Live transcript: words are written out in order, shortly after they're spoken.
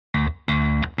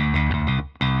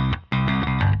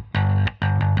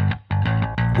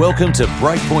Welcome to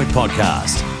Breakpoint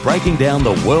Podcast, breaking down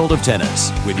the world of tennis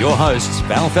with your hosts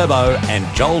Val Febo and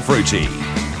Joel Frucci.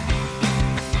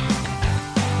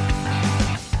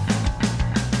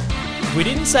 If we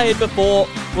didn't say it before,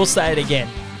 we'll say it again.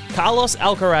 Carlos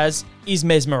Alcaraz is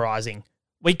mesmerising.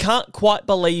 We can't quite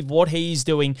believe what he's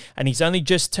doing, and he's only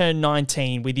just turned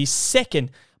 19 with his second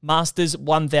Masters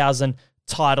 1000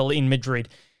 title in Madrid.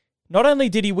 Not only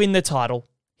did he win the title,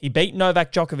 he beat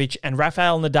Novak Djokovic and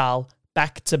Rafael Nadal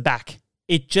back to back.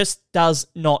 It just does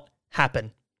not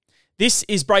happen. This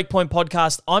is Breakpoint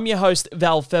Podcast. I'm your host,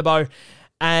 Val Febo,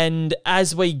 and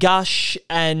as we gush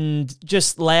and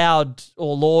just loud,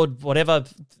 or Lord, whatever,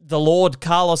 the Lord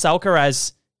Carlos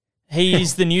Alcaraz,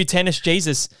 he's the new tennis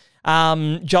Jesus.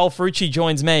 Joel Frucci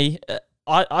joins me.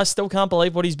 I still can't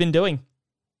believe what he's been doing.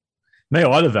 Me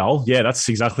either, Val. Yeah, that's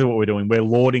exactly what we're doing. We're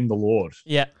lauding the Lord.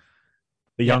 Yeah.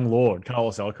 The young Lord,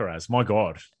 Carlos Alcaraz. My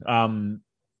God.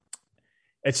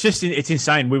 It's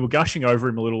insane. We were gushing over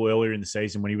him a little earlier in the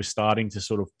season when he was starting to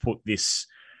sort of put this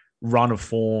run of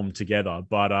form together.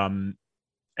 But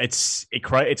it's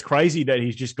crazy that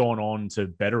he's just gone on to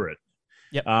better it.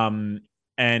 Yep.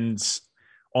 And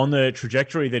on the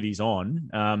trajectory that he's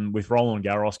on, with Roland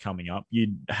Garros coming up,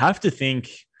 you'd have to think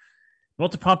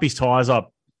not to pump his tires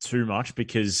up too much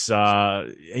because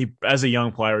he, as a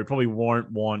young player, he probably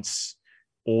won't want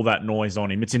all that noise on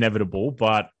him. It's inevitable,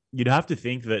 but you'd have to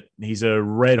think that he's a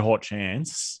red hot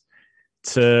chance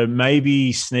to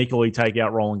maybe sneakily take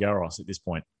out Roland Garros at this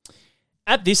point.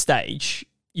 At this stage,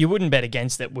 you wouldn't bet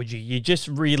against it, would you? You just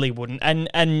really wouldn't.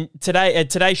 And today, at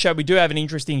today's show, we do have an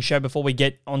interesting show before we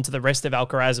get onto the rest of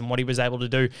Alcaraz and what he was able to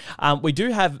do. We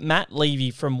do have Matt Levy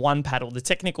from One Paddle, the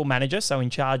technical manager, so in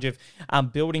charge of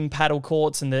building paddle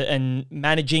courts and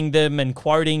managing them and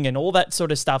quoting and all that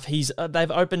sort of stuff.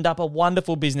 They've opened up a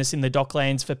wonderful business in the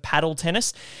Docklands for paddle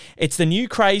tennis. It's the new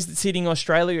craze that's hitting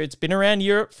Australia. It's been around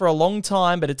Europe for a long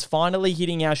time, but it's finally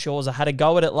hitting our shores. I had a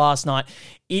go at it last night.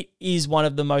 It is one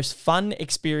of the most fun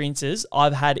experiences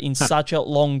I've had in such a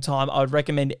long time. I would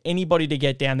recommend anybody to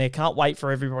get down there. Can't wait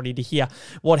for everybody to hear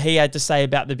what he had to say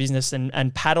about the business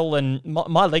and paddle. And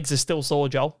my legs are still sore,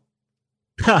 Joel.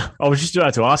 I was just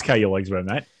about to ask how your legs were,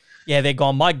 mate. Yeah, they're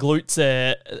gone. My glutes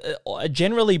are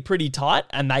generally pretty tight,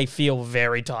 and they feel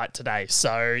very tight today.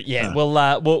 So yeah,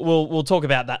 we'll talk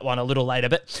about that one a little later.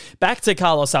 But back to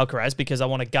Carlos Alcaraz because I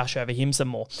want to gush over him some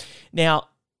more. Now,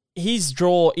 his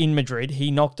draw in Madrid,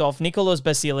 he knocked off Nicolas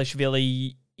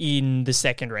Basilashvili in the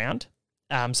second round.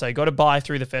 So he got a bye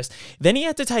through the first. Then he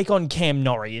had to take on Cam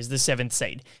Norrie as the 7th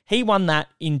seed. He won that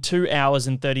in 2 hours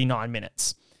and 39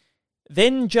 minutes.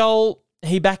 Then Joel,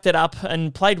 he backed it up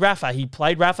and played Rafa. He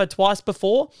played Rafa twice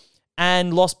before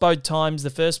and lost both times. The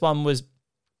first one was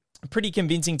pretty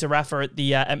convincing to Rafa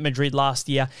at Madrid last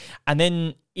year. And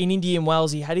then in Indian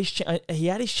Wells, he had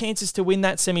his chances to win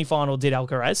that semi-final, did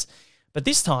Alcaraz. But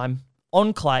this time,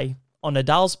 on clay, on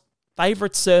Nadal's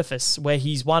favourite surface, where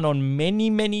he's won on many,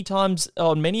 many times,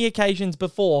 on many occasions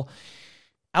before,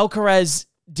 Alcaraz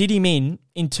did him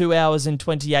in 2 hours and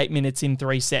 28 minutes in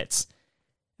 3 sets.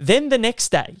 Then the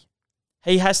next day,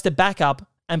 he has to back up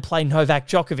and play Novak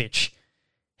Djokovic.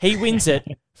 He wins it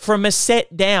from a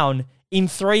set down in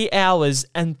 3 hours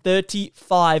and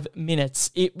 35 minutes.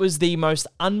 It was the most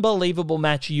unbelievable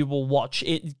match you will watch.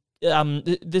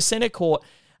 The centre court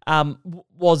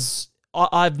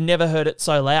I've never heard it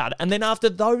so loud. And then after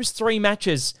those 3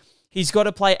 matches, he's got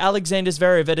to play Alexander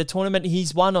Zverev at a tournament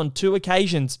he's won on 2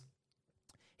 occasions.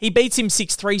 He beats him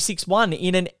 6-3, 6-1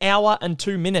 in an hour and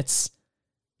 2 minutes.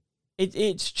 It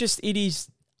is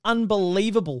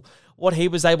unbelievable what he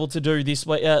was able to do this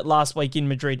last week in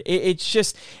Madrid. It's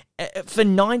just, for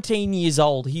 19 years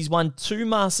old, he's won 2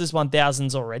 Masters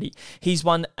 1000s already. He's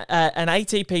won an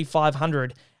ATP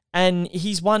 500. And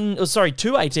he's won, 2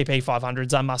 ATP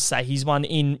 500s, I must say. He's won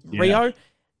in Rio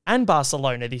and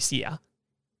Barcelona this year.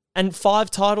 And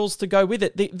 5 titles to go with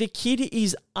it. The kid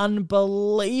is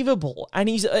unbelievable. And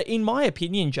he's, in my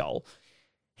opinion, Joel,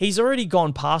 he's already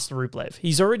gone past Rublev.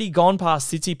 He's already gone past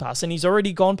Tsitsipas. And he's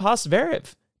already gone past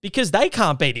Zverev. Because they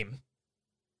can't beat him.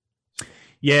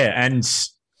 Yeah, and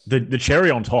the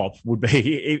cherry on top would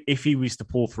be if he was to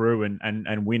pull through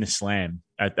and win a slam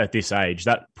at this age.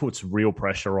 That puts real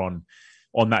pressure on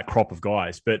that crop of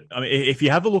guys. But I mean, if you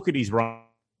have a look at his run,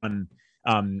 through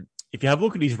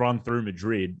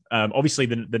Madrid, obviously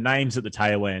the names at the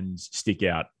tail end stick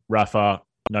out: Rafa,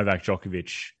 Novak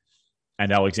Djokovic,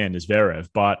 and Alexander Zverev.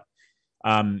 But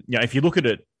if you look at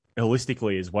it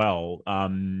holistically as well,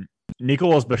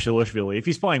 Nicolas Basilashvili, if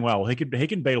he's playing well, he can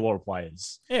beat a lot of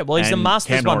players. Yeah, well, he's a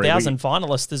Masters 1000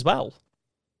 finalist as well.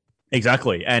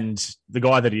 Exactly. And the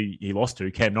guy that he lost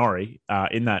to, Cam Norrie,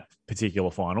 in that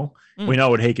particular final, we know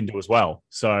what he can do as well.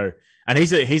 So, and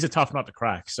he's a tough nut to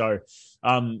crack. So,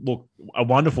 look, a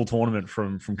wonderful tournament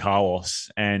from Carlos.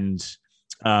 And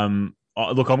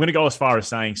look, I'm going to go as far as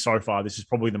saying so far this is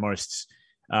probably the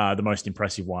most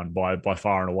impressive one by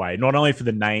far and away. Not only for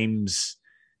the names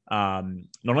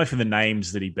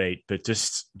that he beat, but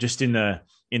just in the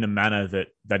manner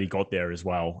that he got there as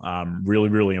well. Really,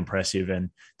 really impressive.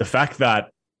 And the fact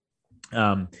that,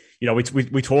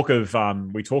 we talk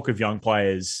of young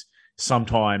players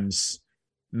sometimes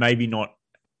maybe not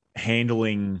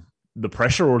handling the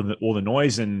pressure or the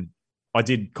noise. And I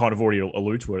did kind of already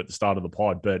allude to it at the start of the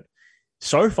pod, but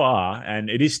so far, and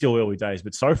it is still early days,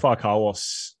 but so far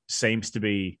Carlos seems to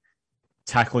be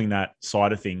tackling that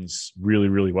side of things really,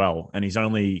 really well. And he's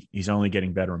only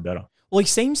getting better and better. Well, he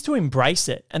seems to embrace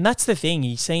it. And that's the thing.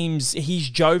 He's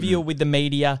jovial with the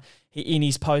media in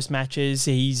his post-matches.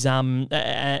 He's and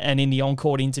in the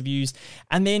on-court interviews.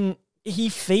 And then he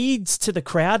feeds to the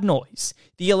crowd noise.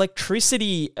 The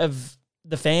electricity of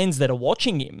the fans that are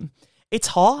watching him, it's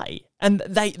high. And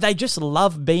they just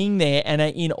love being there and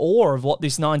are in awe of what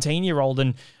this 19-year-old,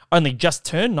 and only just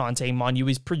turned 19, mind you,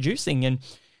 is producing. And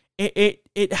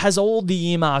it has all the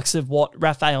earmarks of what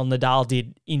Rafael Nadal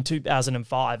did in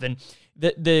 2005. And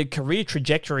the career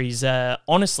trajectories are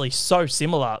honestly so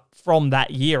similar from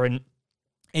that year. And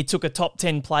it took a top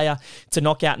 10 player to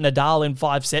knock out Nadal in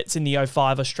 5 sets in the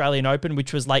 2005 Australian Open,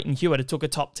 which was Leighton Hewitt. It took a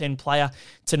top 10 player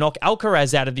to knock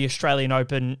Alcaraz out of the Australian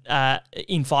Open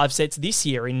in 5 sets this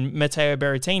year in Matteo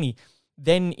Berrettini.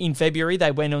 Then in February,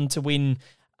 they went on to win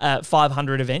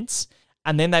 500 events.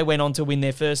 And then they went on to win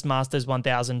their first Masters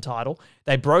 1000 title.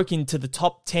 They broke into the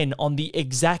top 10 on the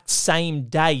exact same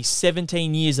day,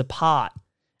 17 years apart.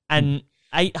 And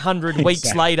 800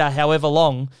 weeks later, however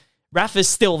long, Rafa's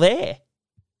still there.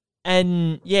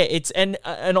 And yeah, and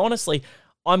honestly,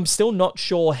 I'm still not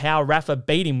sure how Rafa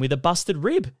beat him with a busted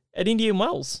rib at Indian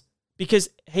Wells, because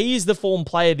he is the form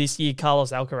player this year,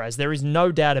 Carlos Alcaraz. There is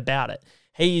no doubt about it.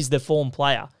 He is the form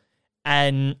player.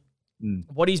 And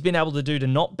what he's been able to do to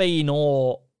not be in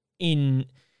awe in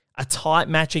a tight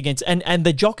match against, and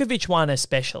the Djokovic one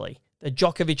especially,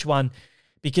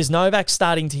 because Novak's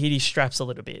starting to hit his straps a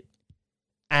little bit.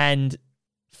 And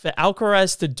for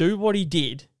Alcaraz to do what he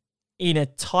did in a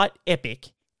tight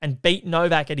epic and beat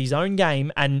Novak at his own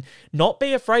game and not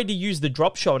be afraid to use the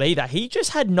drop shot either, he just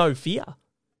had no fear.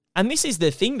 And this is the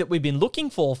thing that we've been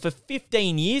looking for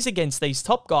 15 years against these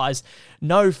top guys,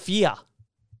 no fear.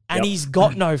 And he's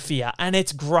got no fear, and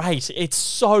it's great. It's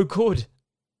so good.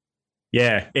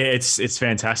 Yeah, it's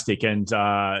fantastic. And,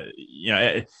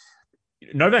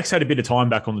 Novak's had a bit of time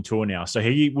back on the tour now, so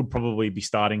he would probably be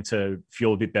starting to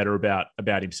feel a bit better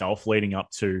about himself leading up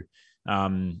to,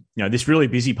 this really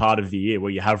busy part of the year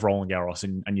where you have Roland Garros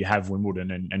and you have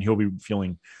Wimbledon, and he'll be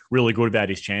feeling really good about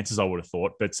his chances, I would have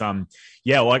thought. But,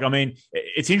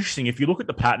 it's interesting. If you look at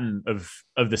the pattern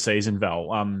of the season,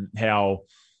 Val, how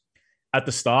at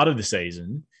the start of the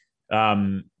season,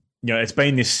 it's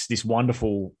been this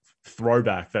wonderful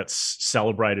throwback that's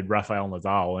celebrated Rafael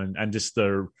Nadal and just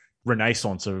the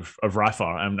renaissance of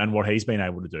Rafa and what he's been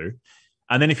able to do.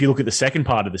 And then if you look at the second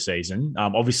part of the season,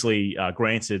 obviously,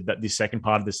 granted that this second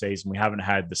part of the season, we haven't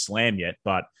had the Slam yet,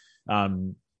 but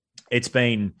it's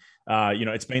been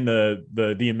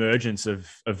the emergence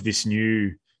of this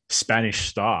new Spanish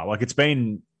star. Like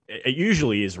it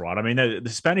usually is, right? I mean, the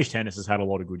Spanish tennis has had a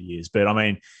lot of good years, but I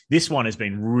mean, this one has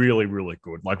been really, really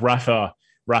good. Like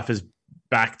Rafa's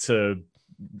back to,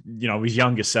 his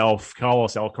younger self.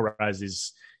 Carlos Alcaraz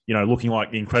is, looking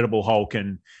like the Incredible Hulk.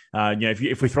 And,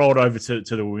 if we throw it over to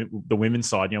the women's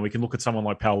side, we can look at someone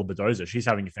like Paula Badoza. She's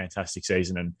having a fantastic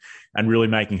season and really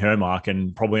making her mark,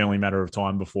 and probably only a matter of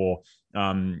time before,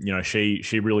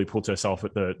 she really puts herself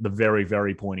at the very,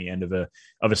 very pointy end of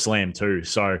a Slam too.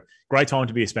 So great time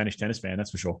to be a Spanish tennis fan,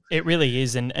 that's for sure. It really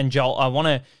is. And Joel, I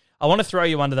want to throw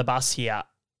you under the bus here.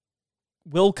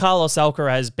 Will Carlos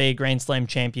Alcaraz be a Grand Slam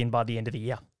champion by the end of the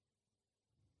year?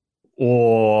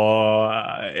 Or,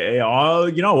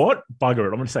 you know what? Bugger it.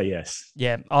 I'm going to say yes.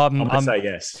 Yeah. I'm going to say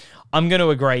yes. I'm going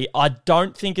to agree. I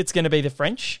don't think it's going to be the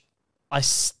French. I'm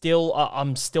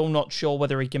still not sure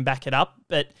whether he can back it up,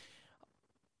 but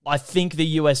I think the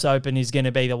US Open is going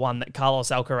to be the one that Carlos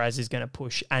Alcaraz is going to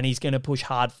push, and he's going to push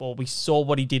hard for. We saw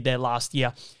what he did there last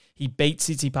year. He beat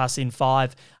Tsitsipas in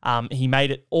 5. He made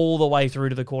it all the way through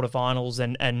to the quarterfinals,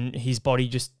 and his body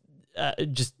just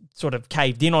sort of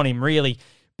caved in on him, really.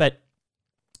 But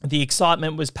the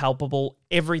excitement was palpable.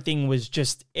 Everything was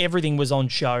on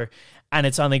show, and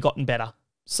it's only gotten better.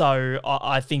 So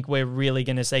I think we're really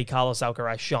going to see Carlos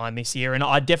Alcaraz shine this year. And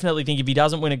I definitely think if he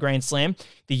doesn't win a Grand Slam,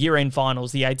 the year-end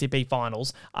finals, the ATP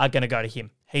finals, are going to go to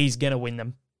him. He's going to win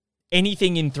them.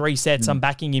 Anything in 3 sets, I'm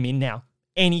backing him in now.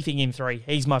 Anything in 3.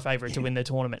 He's my favourite to win the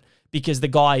tournament because the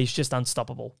guy is just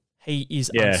unstoppable. He is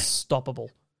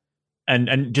unstoppable.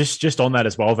 And just on that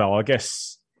as well, Val, I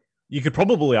guess you could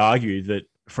probably argue that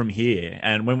from here,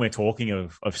 and when we're talking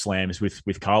of slams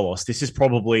with Carlos, this is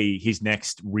probably his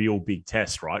next real big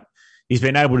test, right? He's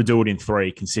been able to do it in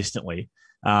 3 consistently,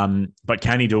 but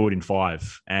can he do it in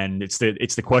 5? And it's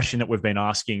the question that we've been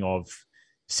asking of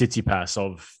Tsitsipas,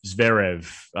 of Zverev,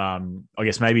 I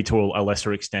guess maybe to a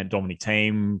lesser extent Dominic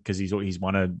Thiem, because he's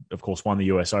of course won the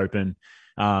US Open.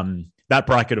 That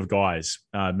bracket of guys,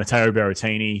 Matteo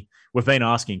Berrettini, we've been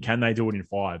asking, can they do it in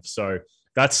 5? So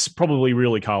that's probably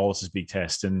really Carlos's big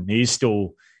test, and he's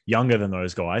still younger than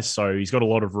those guys, so he's got a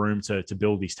lot of room to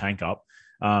build his tank up.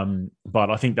 But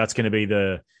I think that's going to be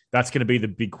the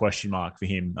big question mark for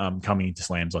him coming into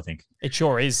slams. I think it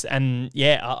sure is, and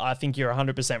yeah, I think you're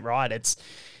 100% right.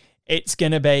 It's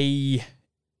going to be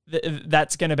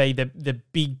that's going to be the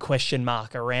big question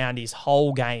mark around his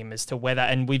whole game as to whether.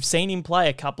 And we've seen him play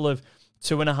a couple of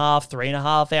 2.5,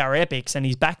 3.5 hour epics, and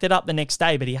he's backed it up the next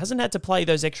day, but he hasn't had to play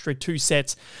those extra 2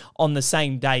 sets on the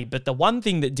same day. But the one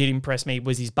thing that did impress me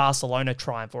was his Barcelona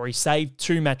triumph, where he saved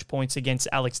 2 match points against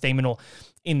Alex de Minaur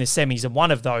in the semis. And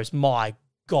one of those, my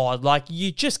God, like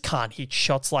you just can't hit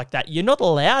shots like that. You're not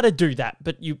allowed to do that,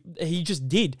 but he just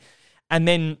did. And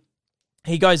then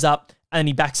he goes up and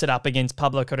he backs it up against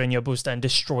Pablo Carreño Busta and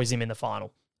destroys him in the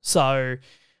final. So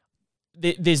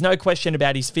there's no question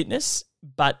about his fitness,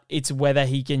 but it's whether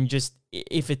he can just,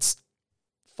 if it's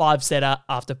 5-setter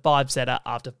after 5-setter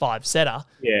after 5-setter.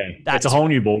 Yeah, it's a whole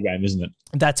new ball game, isn't it?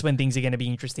 That's when things are going to be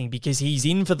interesting because he's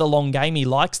in for the long game. He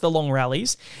likes the long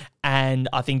rallies, and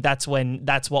I think that's what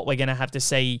we're going to have to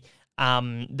see.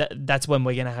 That's when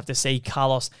we're going to have to see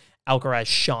Carlos Alcaraz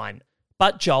shine.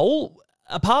 But Joel,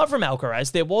 apart from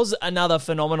Alcaraz, there was another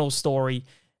phenomenal story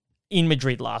in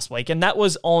Madrid last week, and that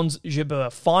was Ons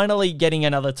Jabeur finally getting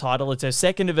another title. It's her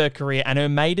second of her career and her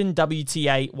maiden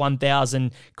WTA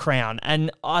 1000 crown.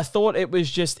 And I thought it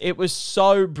was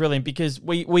so brilliant because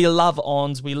we love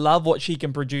Ons. We love what she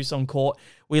can produce on court.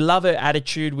 We love her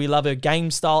attitude. We love her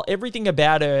game style. Everything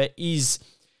about her is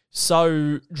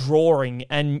so drawing,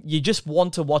 and you just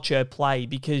want to watch her play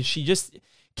because she just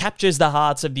captures the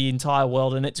hearts of the entire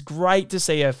world. And it's great to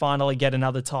see her finally get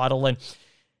another title. And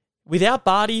without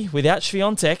Barty, without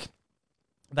Swiatek,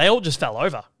 they all just fell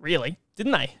over, really,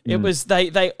 didn't they? It was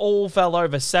they all fell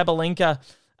over. Sabalenka,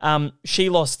 she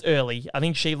lost early. I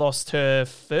think she lost her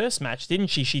first match, didn't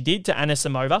she? She did to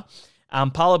Anisimova.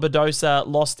 Paula Badosa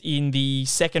lost in the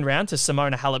second round to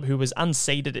Simona Halep, who was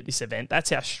unseeded at this event. That's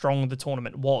how strong the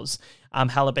tournament was.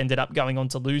 Halep ended up going on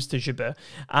to lose to Jabeur.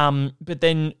 But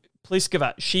then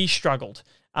Pliskova, she struggled.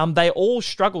 They all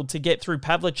struggled to get through.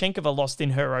 Pavlyuchenkova lost in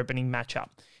her opening matchup.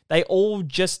 They all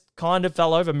just kind of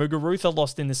fell over. Muguruza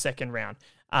lost in the second round.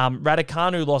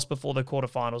 Raducanu lost before the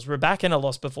quarterfinals. Rybakina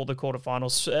lost before the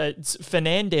quarterfinals.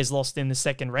 Fernandez lost in the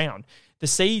second round. The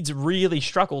seeds really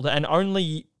struggled, and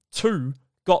only 2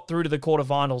 got through to the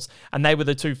quarterfinals, and they were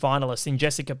the 2 finalists in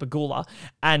Jessica Pegula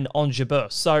and Ons Jabeur.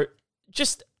 So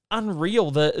just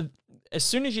unreal. As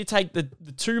soon as you take the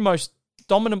 2 most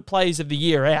dominant players of the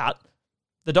year out,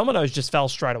 the dominoes just fell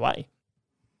straight away.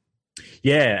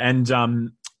 Yeah, and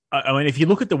I mean, if you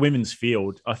look at the women's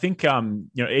field, I think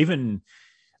even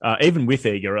with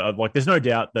Iga, like there's no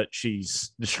doubt that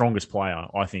she's the strongest player,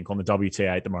 I think, on the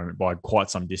WTA at the moment by quite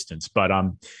some distance. But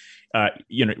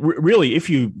really, if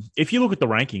you look at the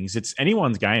rankings, it's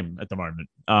anyone's game at the moment.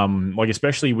 Like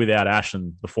especially without Ash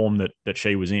and the form that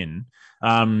she was in,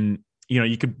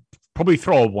 you could probably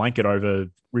throw a blanket over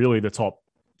really the top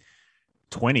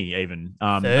 20 even.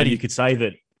 And you could say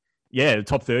that, the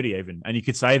top 30 even, and you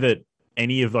could say that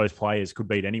any of those players could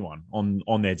beat anyone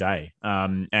on their day.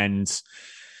 And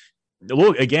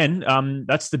look, again,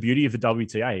 that's the beauty of the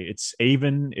WTA. It's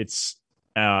even, it's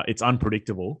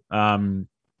unpredictable, and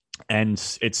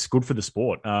it's good for the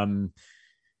sport.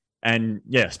 And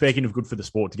yeah, speaking of good for the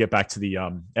sport, to get back to the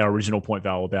our original point,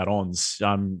 Val, about Ons,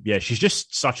 she's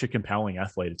just such a compelling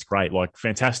athlete. It's great, like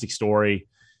fantastic story.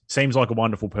 Seems like a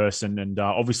wonderful person, and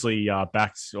obviously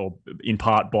backed or in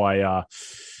part by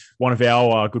one of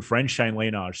our good friends, Shane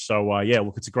Lienage. So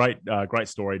look, it's a great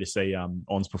story to see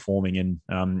Ons performing,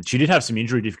 and she did have some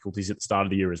injury difficulties at the start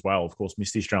of the year as well. Of course,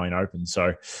 missed the Australian Open.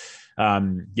 So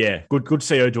good to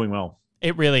see her doing well.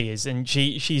 It really is, and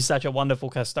she's such a wonderful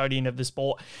custodian of the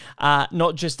sport,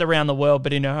 not just around the world,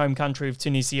 but in her home country of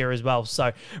Tunisia as well.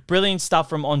 So brilliant stuff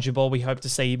from Ons Jabeur. We hope to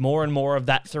see more and more of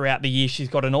that throughout the year. She's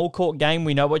got an all-court game.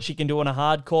 We know what she can do on a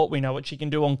hard court. We know what she can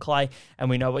do on clay, and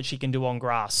we know what she can do on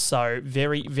grass. So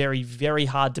very, very, very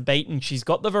hard to beat, and she's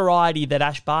got the variety that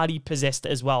Ash Barty possessed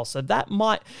as well. So that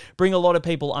might bring a lot of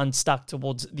people unstuck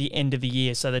towards the end of the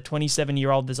year. So the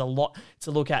 27-year-old, there's a lot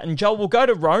to look at. And Joel, we'll go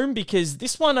to Rome because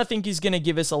this one I think is going to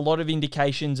give us a lot of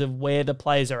indications of where the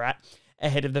players are at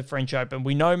ahead of the French Open.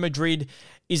 We know Madrid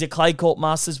is a clay court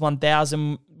Masters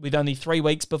 1000 with only 3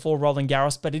 weeks before Roland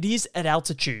Garros, but it is at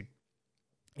altitude.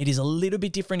 It is a little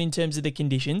bit different in terms of the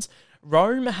conditions.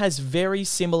 Rome has very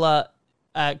similar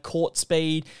court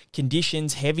speed,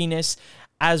 conditions, heaviness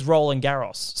as Roland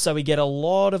Garros. So we get a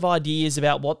lot of ideas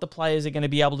about what the players are going to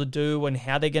be able to do and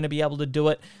how they're going to be able to do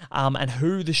it, and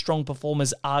who the strong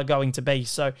performers are going to be.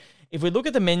 So if we look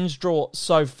at the men's draw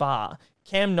so far,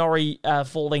 Cam Norrie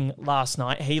falling last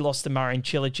night. He lost to Marin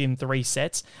Cilic in 3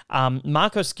 sets.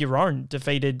 Marcos Giron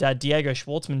defeated Diego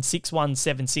Schwartzman 6-1,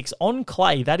 7-6 on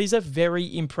clay. That is a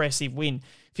very impressive win.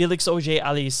 Felix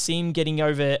Auger-Aliassime getting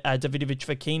over Davidovich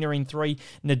Fokina in 3.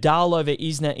 Nadal over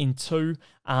Isner in 2.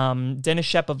 Denis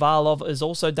Shapovalov has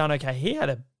also done okay. He had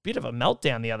a bit of a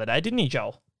meltdown the other day, didn't he,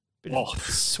 Joel?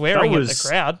 Swearing at the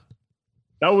crowd.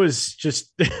 That was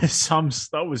just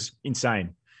that was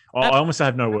insane. I almost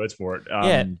have no words for it.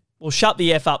 Yeah. Well, shut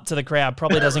the F up to the crowd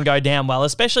probably doesn't go down well,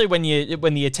 especially when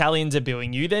the Italians are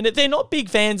booing you. Then they're not big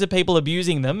fans of people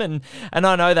abusing them, and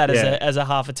I know that as a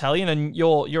half Italian, and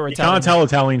you're Italian. You can't tell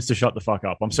Italians to shut the fuck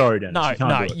up. I'm sorry, Dennis.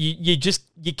 No,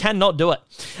 you cannot do it.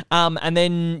 And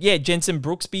then Jensen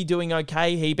Brooksby doing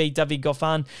okay. He beat David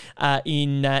Goffin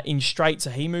in straight, so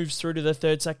he moves through to the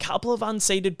third. So a couple of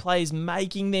unseeded players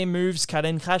making their moves.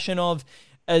 Karen Khachanov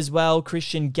as well.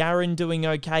 Christian Garin doing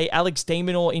okay. Alex de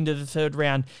Minaur into the third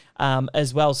round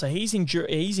as well. So he's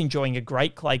enjoying a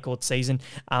great clay court season.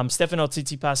 Stefano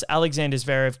Tsitsipas, Alexander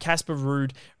Zverev, Casper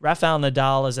Ruud, Rafael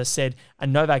Nadal, as I said,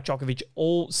 and Novak Djokovic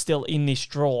all still in this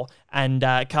draw. And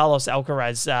Carlos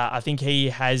Alcaraz, I think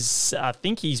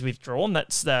he's withdrawn.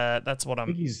 That's what I'm. I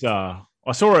think he's. I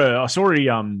saw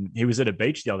he was at a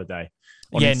beach the other day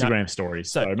on Instagram stories.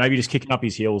 So maybe just kicking up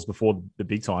his heels before the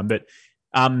big time, but.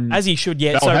 As he should,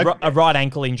 yeah. So a right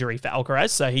ankle injury for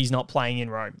Alcaraz, so he's not playing in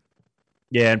Rome.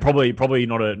 Yeah, and probably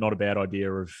not a bad idea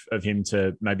of him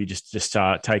to maybe just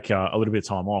take a little bit of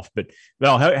time off. But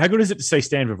Val, how good is it to see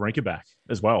Stan Wawrinka back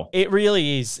as well? It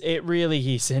really is. It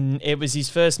really is. And it was his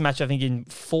first match, I think, in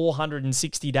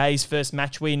 460 days, first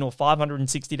match win, or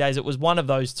 560 days. It was one of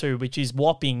those two, which is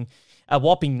a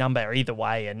whopping number either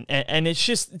way. And it's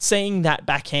just seeing that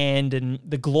backhand and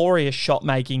the glorious shot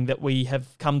making that we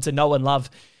have come to know and love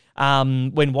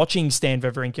when watching Stan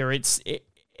Wawrinka.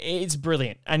 It's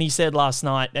brilliant. And he said last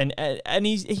night, and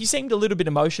he seemed a little bit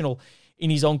emotional in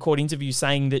his on-court interview,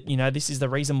 saying that, this is the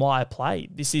reason why I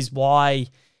played. This is why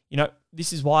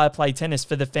I play tennis,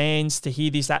 for the fans to hear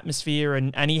this atmosphere.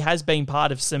 And he has been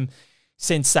part of some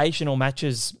sensational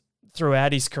matches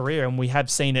throughout his career, and we have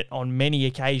seen it on many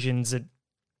occasions.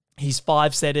 His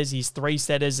 5-setters, his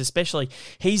 3-setters, especially,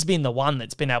 he's been the one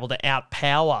that's been able to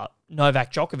outpower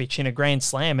Novak Djokovic in a Grand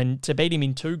Slam, and to beat him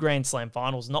in 2 Grand Slam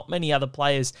finals. Not many other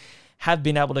players have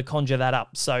been able to conjure that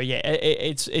up. So yeah,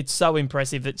 it's so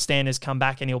impressive that Stan has come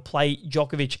back, and he'll play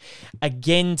Djokovic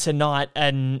again tonight.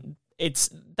 And it's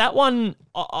that one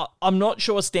I'm not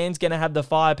sure Stan's going to have the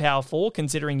firepower for,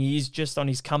 considering he is just on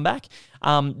his comeback.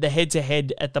 The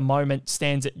head-to-head at the moment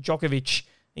stands at Djokovic,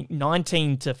 I think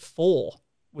 19-4,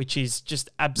 which is just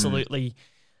absolutely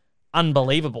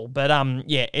unbelievable. But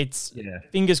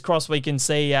fingers crossed we can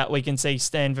see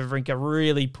Stan Wawrinka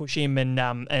really push him and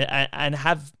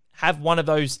have one of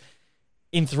those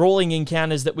enthralling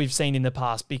encounters that we've seen in the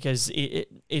past, because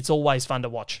it's always fun to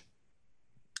watch.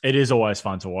 It is always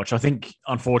fun to watch. I think,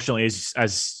 unfortunately,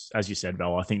 as you said,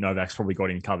 Bella, I think Novak's probably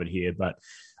got him covered here. But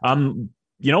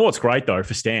you know what's great though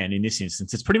for Stan in this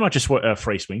instance? It's pretty much just a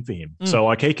free swing for him. So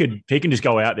like he can just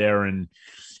go out there and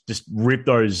just rip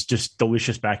those just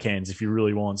delicious backhands if he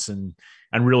really wants, and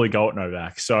really go at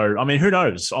Novak. So I mean, who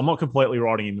knows? I'm not completely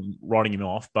writing him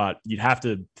off, but you'd have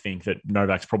to think that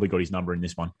Novak's probably got his number in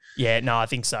this one. Yeah, no, I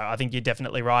think so. I think you're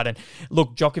definitely right. And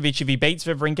look, Djokovic, if he beats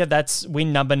Wawrinka, that's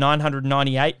win number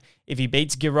 998. If he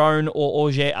beats Giron or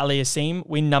Auger-Aliassime,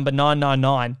 win number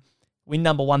 999. Win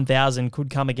number 1,000 could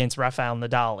come against Rafael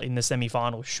Nadal in the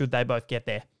semi-final, should they both get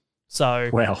there. So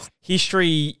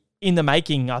history in the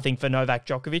making, I think, for Novak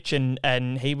Djokovic,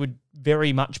 and he would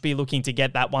very much be looking to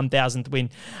get that 1,000th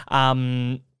win.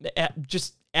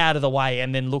 Just out of the way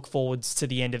and then look forwards to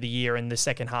the end of the year in the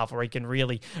second half where he can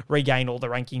really regain all the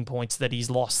ranking points that he's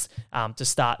lost to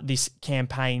start this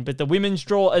campaign. But the women's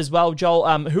draw as well,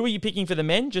 Joel, who are you picking for the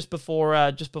men just before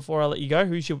I let you go?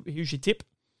 Who's your tip?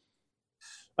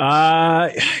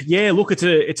 Yeah, look,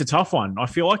 it's a tough one. I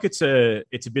feel like it's a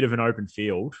bit of an open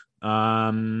field.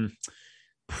 Probably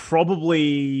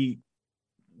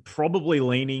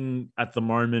leaning at the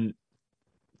moment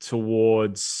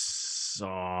towards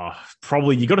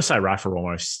probably you got to say Rafa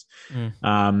almost. Yeah,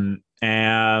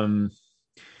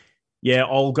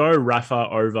 I'll go Rafa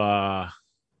over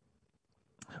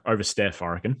Steph, I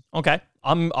reckon. Okay.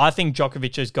 I think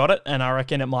Djokovic has got it, and I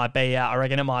reckon it might be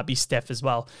Steph as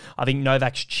well. I think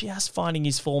Novak's just finding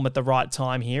his form at the right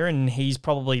time here, and he's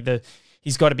probably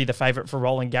he's got to be the favourite for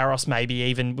Roland Garros, maybe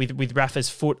even with Rafa's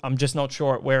foot. I'm just not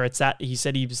sure where it's at. He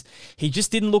said he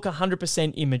just didn't look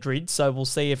 100% in Madrid, so we'll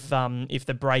see if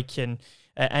the break can.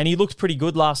 And he looked pretty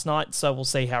good last night, so we'll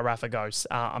see how Rafa goes.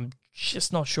 I'm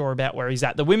just not sure about where he's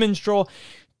at. The women's draw,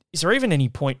 is there even any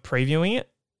point previewing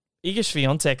it? Iga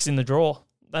Swiatek's in the draw.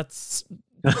 That's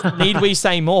need we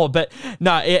say more? But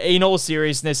no, in all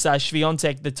seriousness,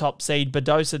 Swiatek, the top seed,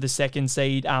 Badosa, the second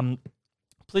seed,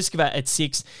 Pliskova at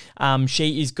 6.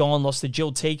 She is gone, lost to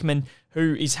Jill Teichmann,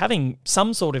 who is having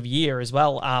some sort of year as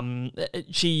well.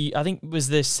 She, I think, was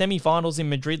the semi-finals in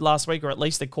Madrid last week, or at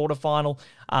least the quarterfinal.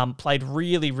 Played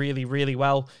really, really, really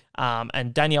well.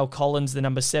 And Danielle Collins, the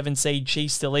number 7 seed,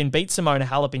 she's still in. Beat Simona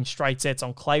Halep in straight sets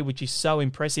on clay, which is so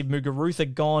impressive.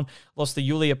 Muguruza gone, lost to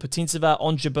Yulia Putintseva.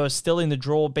 Ons Jabeur still in the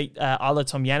draw, beat Ayla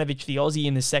Tomljanovic, the Aussie,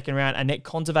 in the second round. Annette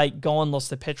Kontaveit gone, lost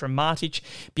to Petra Martic.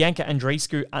 Bianca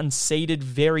Andreescu unseeded,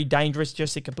 very dangerous.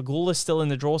 Jessica Pegula still in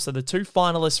the draw. So the 2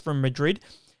 finalists from Madrid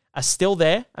are still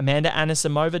there. Amanda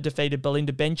Anisimova defeated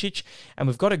Belinda Bencic, and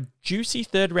we've got a juicy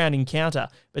third-round encounter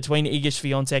between Iga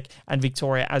Swiatek and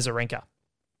Victoria Azarenka.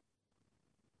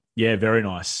 Yeah, very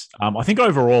nice. I think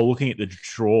overall, looking at the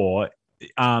draw,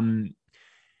 again,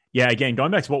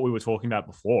 going back to what we were talking about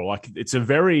before, like it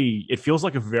feels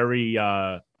like a very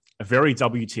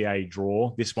WTA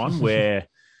draw, this one, where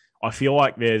I feel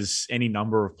like there's any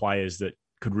number of players that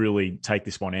could really take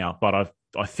this one out. But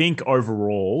I think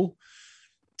overall,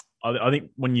 I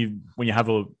think when you have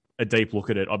a deep look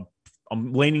at it,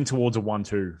 I'm leaning towards a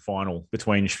 1-2 final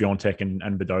between Swiatek and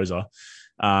Badosa.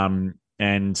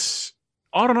 And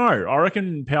I don't know. I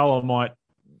reckon Paola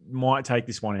might take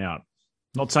this one out.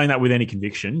 Not saying that with any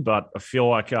conviction, but I feel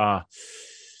like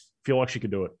she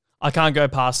could do it. I can't go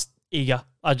past Iga.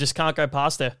 I just can't go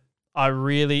past her. I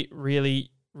really,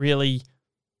 really, really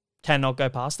cannot go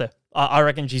past her. I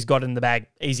reckon she's got it in the bag.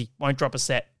 Easy. Won't drop a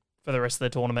set for the rest of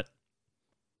the tournament.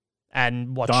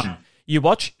 And watch. Done. You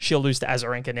watch, she'll lose to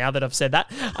Azarenka now that I've said that.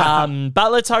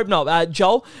 But let's hope not.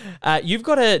 Joel, you've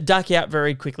got to duck out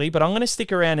very quickly, but I'm going to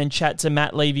stick around and chat to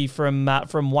Matt Levy from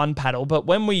One Paddle. But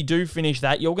when we do finish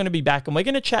that, you're going to be back and we're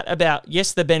going to chat about,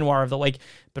 yes, the Benoit of the week,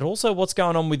 but also what's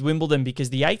going on with Wimbledon, because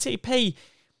the ATP,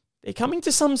 they're coming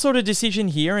to some sort of decision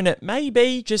here, and it may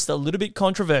be just a little bit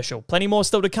controversial. Plenty more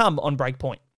still to come on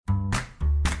Breakpoint.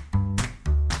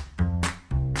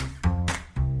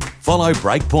 Follow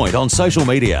Breakpoint on social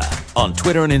media, on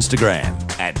Twitter and Instagram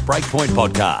at Breakpoint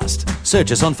Podcast.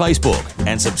 Search us on Facebook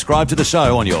and subscribe to the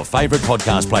show on your favourite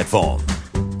podcast platform.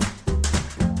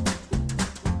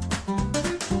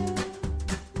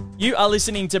 You are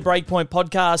listening to Breakpoint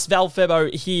Podcast. Val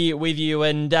Febo here with you,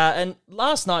 and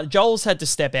last night Joel's had to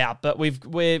step out, but we've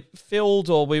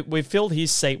filled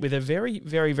his seat with a very,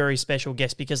 very, very special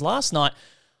guest, because last night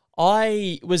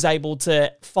I was able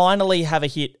to finally have a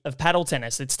hit of paddle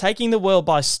tennis. It's taking the world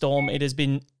by storm. It has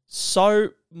been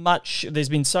there's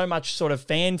been so much sort of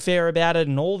fanfare about it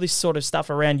and all this sort of stuff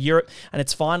around Europe, and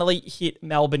it's finally hit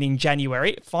Melbourne in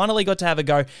January. Finally got to have a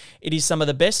go. It is some of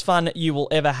the best fun you will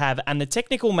ever have. And the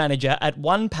technical manager at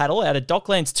One Paddle out of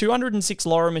Docklands 206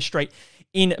 Lorimer Street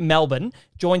in Melbourne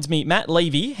joins me, Matt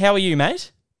Levy. How are you,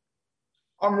 mate?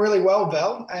 I'm really well,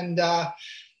 Val, and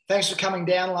thanks for coming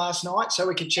down last night so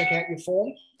we could check out your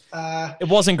form. It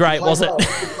wasn't great, was it?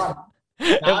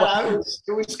 No,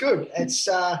 it was good. It's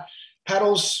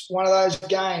paddle's one of those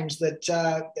games that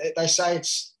they say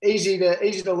it's easy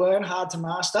to learn, hard to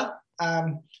master.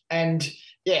 And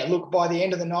yeah, look, by the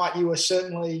end of the night, you were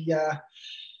certainly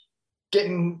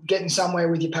getting somewhere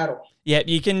with your paddle. Yeah,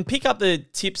 you can pick up the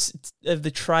tips of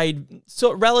the trade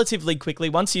sort of relatively quickly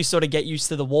once you sort of get used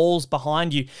to the walls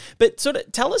behind you. But sort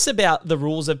of tell us about the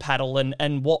rules of paddle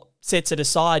and what sets it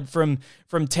aside from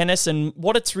tennis and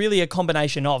what it's really a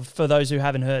combination of for those who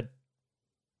haven't heard.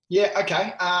 Yeah,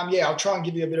 okay. I'll try and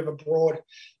give you a bit of a broad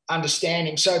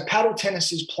understanding. So paddle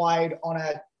tennis is played on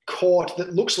a court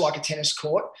that looks like a tennis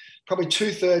court, probably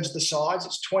 2/3 the size.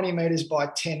 It's 20 metres by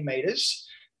 10 metres.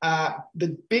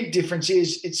 The big difference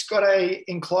is it's got a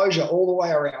enclosure all the way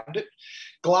around it,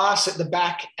 glass at the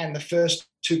back and the first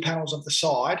two panels of the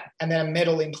side, and then a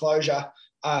metal enclosure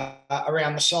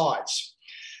around the sides.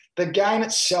 The game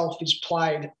itself is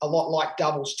played a lot like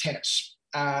doubles tennis.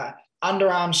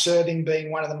 Underarm serving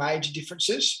being one of the major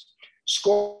differences.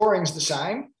 Scoring's the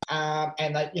same,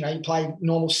 and you play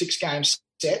normal 6-game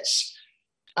sets.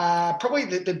 Probably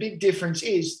the big difference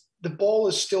is the ball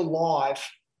is still live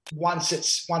once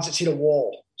it's hit a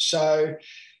wall. So,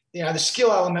 the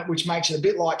skill element, which makes it a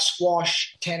bit like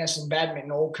squash, tennis, and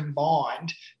badminton all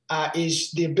combined,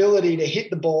 is the ability to hit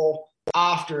the ball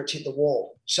after it's hit the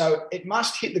wall. So it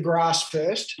must hit the grass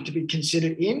first to be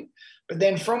considered in. But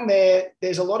then from there,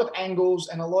 there's a lot of angles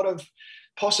and a lot of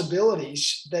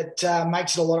possibilities that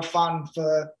makes it a lot of fun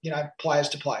for, players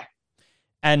to play.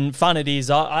 And fun it is.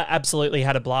 I absolutely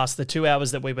had a blast. The 2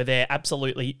 hours that we were there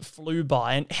absolutely flew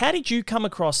by. And how did you come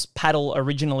across paddle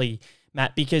originally,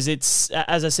 Matt? Because it's,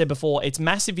 as I said before, it's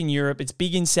massive in Europe, it's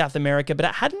big in South America, but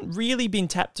it hadn't really been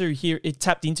tapped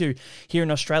into here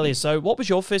in Australia. So what was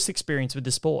your first experience with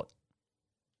the sport?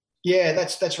 Yeah,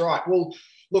 that's right. Well,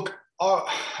 look,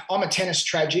 I'm a tennis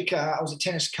tragic. I was a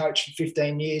tennis coach for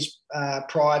 15 years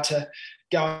prior to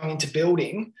going into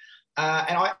building.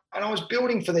 And I was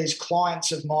building for these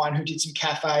clients of mine who did some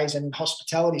cafes and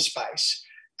hospitality space.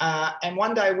 And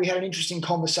one day we had an interesting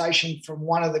conversation from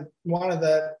one of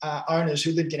the owners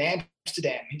who lived in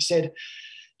Amsterdam. He said,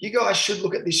 "You guys should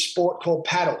look at this sport called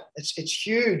paddle. It's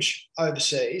huge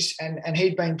overseas," and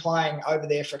he'd been playing over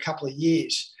there for a couple of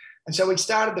years. And so we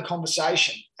started the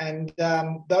conversation, and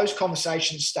those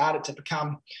conversations started to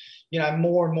become,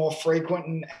 more and more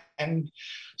frequent, and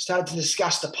started to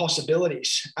discuss the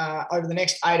possibilities. Over the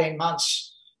next 18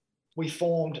 months, we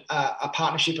formed a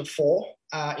partnership of 4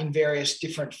 in various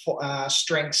different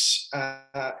strengths,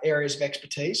 areas of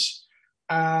expertise.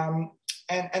 And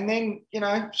then,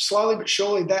 slowly but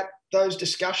surely those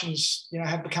discussions,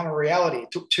 have become a reality.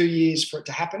 It took 2 years for it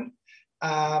to happen.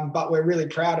 But we're really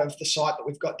proud of the site that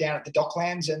we've got down at the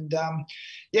Docklands. And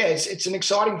it's an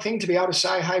exciting thing to be able to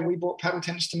say, hey, we brought paddle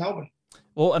tennis to Melbourne.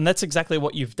 Well, and that's exactly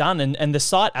what you've done. And the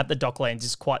site at the Docklands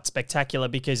is quite spectacular,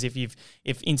 because if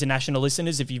international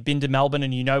listeners, if you've been to Melbourne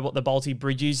and you know what the Bolte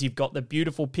Bridge is, you've got the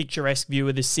beautiful picturesque view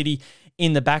of the city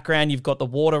in the background. You've got the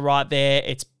water right there.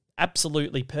 It's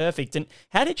absolutely perfect. And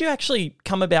how did you actually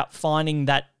come about finding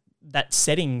that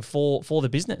setting for the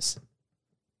business?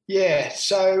 Yeah,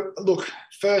 so look,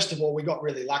 first of all, we got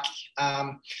really lucky.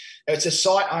 It's a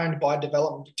site owned by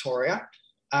Development Victoria.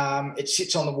 It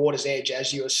sits on the water's edge,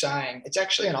 as you were saying. It's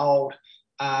actually an old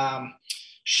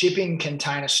shipping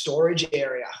container storage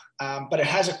area, but it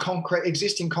has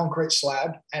existing concrete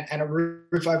slab and a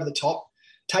roof over the top.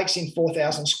 Takes in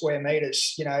 4,000 square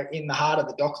metres, in the heart of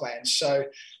the Docklands. So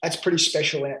that's pretty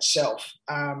special in itself.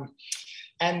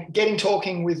 And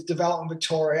talking with Development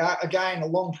Victoria, again, a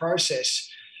long process.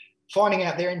 Finding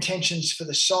out their intentions for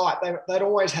the site, they'd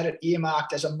always had it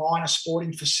earmarked as a minor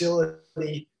sporting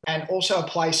facility and also a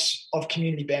place of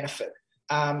community benefit.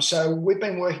 So we've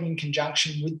been working in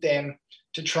conjunction with them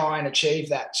to try and achieve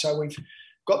that. So we've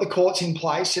got the courts in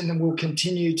place, and then we'll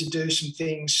continue to do some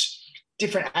things,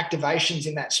 different activations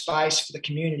in that space for the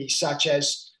community, such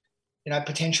as,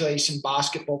 potentially some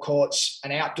basketball courts,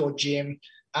 an outdoor gym,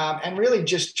 and really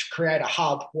just to create a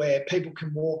hub where people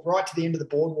can walk right to the end of the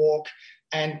boardwalk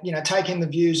and, take in the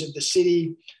views of the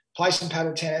city, play some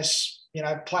paddle tennis,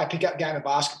 play a pickup game of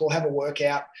basketball, have a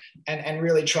workout, and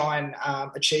really try and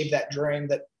achieve that dream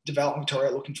that Development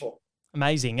Victoria are looking for.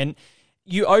 Amazing. And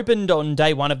you opened on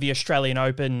day one of the Australian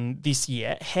Open this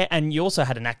year, and you also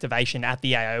had an activation at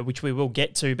the AO, which we will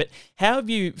get to. But how have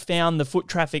you found the foot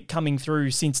traffic coming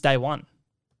through since day one?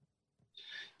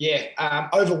 Yeah,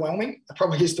 overwhelming,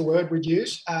 probably is the word we'd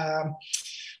use.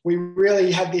 We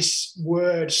really had this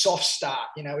word soft start.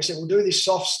 We said we'll do this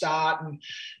soft start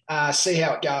and see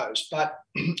how it goes. But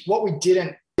what we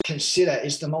didn't consider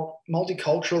is the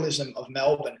multiculturalism of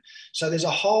Melbourne. So there's a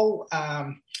whole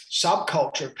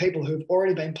subculture of people who've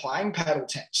already been playing paddle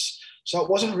tennis. So it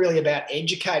wasn't really about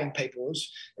educating people. It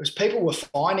was people were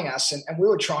finding us, and we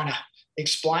were trying to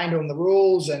explain to them the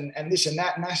rules and this and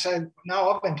that. And they say,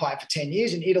 no, I've been playing for 10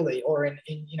 years in Italy or in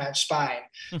Spain.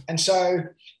 And so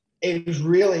it was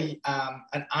really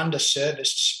an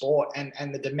underserviced sport,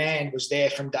 and the demand was there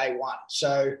from day one.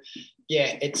 So,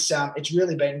 yeah, it's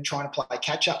really been trying to play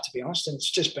catch up, to be honest, and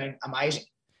it's just been amazing.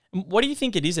 What do you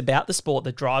think it is about the sport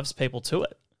that drives people to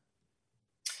it?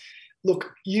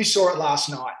 Look, you saw it last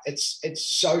night. It's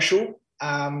social.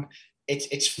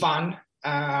 It's fun.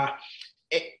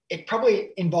 it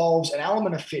probably involves an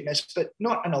element of fitness, but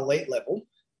not an elite level.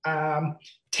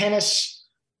 Tennis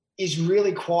is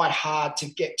really quite hard to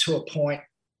get to a point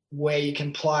where you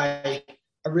can play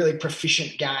a really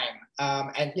proficient game.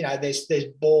 And, you know, there's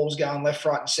balls going left,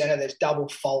 right, and centre. There's double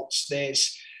faults.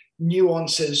 There's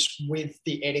nuances with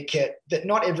the etiquette that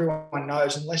not everyone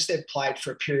knows unless they've played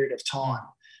for a period of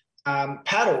time.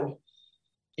 Paddle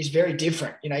is very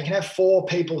different. You know, you can have 4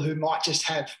 people who might just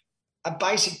have a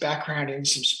basic background in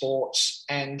some sports,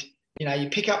 and, you know, you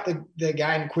pick up the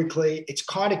game quickly. It's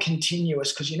kind of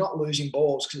continuous because you're not losing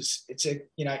balls because it's in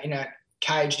a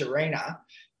caged arena.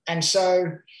 And so,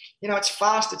 you know, it's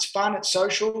fast, it's fun, it's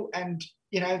social. And,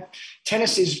 you know,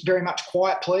 tennis is very much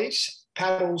quiet, please.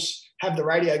 Paddles have the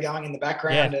radio going in the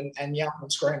background and yelling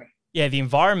and screaming. Yeah, the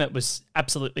environment was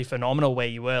absolutely phenomenal where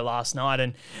you were last night.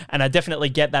 And I definitely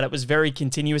get that. It was very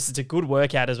continuous. It's a good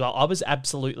workout as well. I was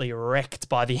absolutely wrecked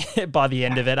by the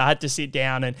end of it. I had to sit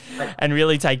down and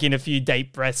really take in a few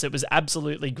deep breaths. It was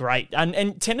absolutely great.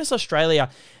 And Tennis Australia,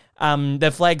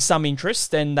 they've flagged some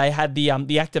interest, and they had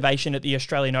the activation at the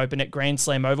Australian Open at Grand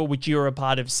Slam Oval, which you were a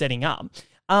part of setting up.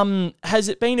 Has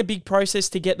it been a big process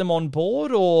to get them on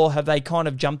board, or have they kind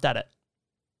of jumped at it?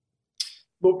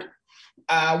 Look,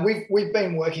 we've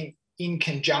been working in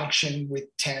conjunction with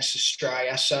Tennis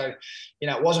Australia. So, you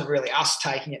know, it wasn't really us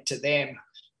taking it to them.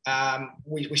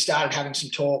 We started having some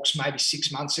talks maybe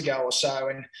 6 months ago or so,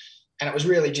 and it was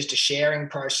really just a sharing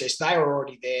process. They were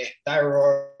already there. They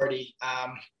were already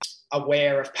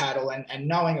aware of paddle and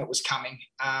knowing it was coming.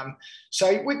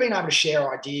 So we've been able to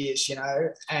share ideas, you know,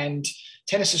 and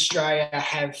Tennis Australia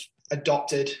have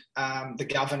adopted the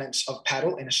governance of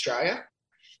paddle in Australia.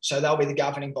 So they'll be the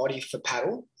governing body for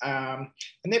paddle. And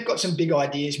they've got some big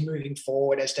ideas moving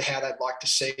forward as to how they'd like to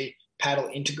see paddle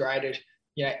integrated,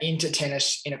 you know, into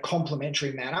tennis in a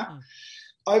complementary manner.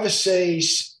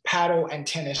 Overseas, paddle and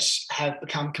tennis have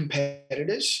become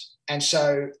competitors. And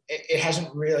so it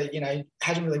hasn't really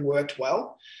worked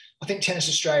well. I think Tennis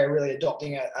Australia are really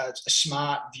adopting a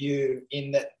smart view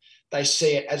in that they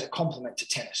see it as a complement to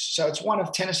tennis. So it's one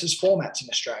of tennis's formats in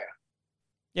Australia.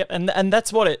 Yep, and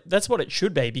that's what it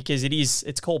should be, because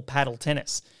it's called paddle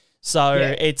tennis. So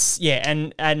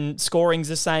and scoring's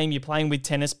the same. You're playing with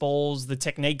tennis balls. The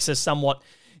techniques are somewhat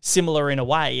similar in a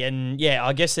way, and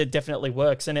I guess it definitely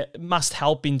works, and it must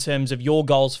help in terms of your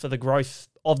goals for the growth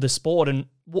of the sport. And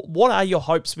what are your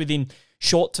hopes within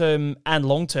short term and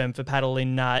long term for paddle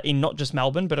in not just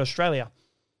Melbourne but Australia?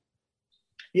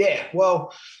 Yeah,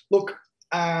 well, look.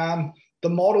 The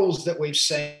models that we've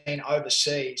seen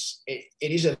overseas, it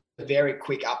is a very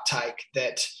quick uptake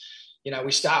that, you know,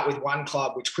 we start with one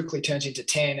club, which quickly turns into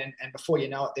 10, and before you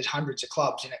know it, there's hundreds of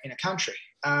clubs in a country.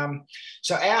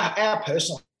 So our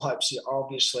personal hopes are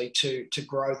obviously to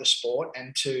grow the sport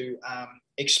and to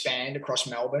expand across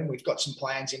Melbourne. We've got some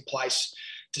plans in place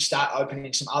to start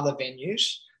opening some other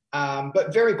venues.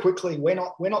 But very quickly, we're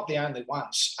not the only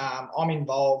ones. I'm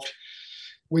involved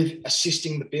with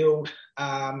assisting the build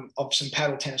of some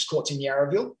paddle tennis courts in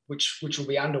Yarraville, which will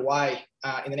be underway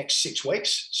in the next 6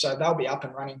 weeks. So they'll be up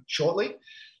and running shortly.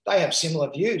 They have similar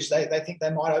views. They think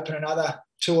they might open another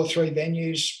 2 or 3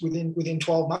 venues within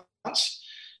 12 months.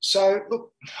 So,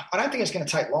 look, I don't think it's going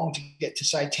to take long to get to,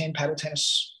 say, 10 paddle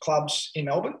tennis clubs in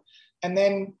Melbourne. And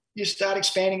then you start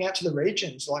expanding out to the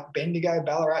regions like Bendigo,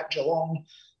 Ballarat, Geelong.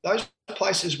 Those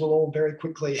places will all very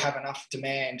quickly have enough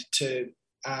demand to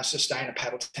sustain a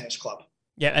paddle tennis club.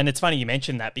 Yeah, and it's funny you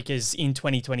mentioned that, because in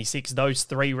 2026, those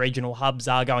 3 regional hubs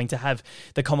are going to have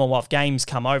the Commonwealth Games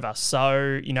come over.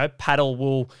 So, you know, paddle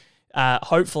will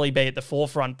hopefully be at the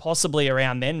forefront, possibly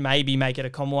around then, maybe make it a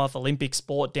Commonwealth Olympic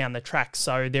sport down the track.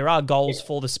 So there are goals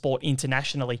for the sport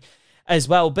internationally as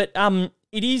well. But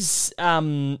it is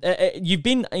you've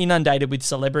been inundated with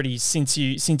celebrities since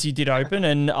you did open,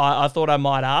 and I thought I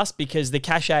might ask, because the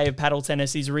cachet of paddle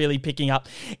tennis is really picking up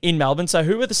in Melbourne. So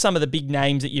who are some of the big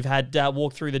names that you've had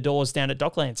walk through the doors down at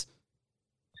Docklands?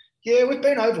 Yeah, we've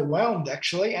been overwhelmed,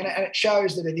 actually, and it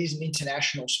shows that it is an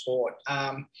international sport.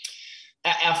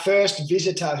 Our first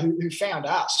visitor who found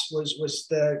us was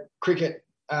the cricket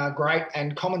great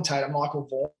and commentator Michael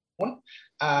Vaughan,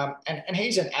 and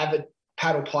he's an avid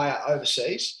paddle player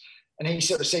overseas, and he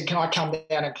sort of said, "Can I come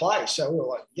down and play?" So we were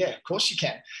like, "Yeah, of course you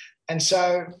can." And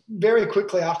so very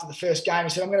quickly after the first game, he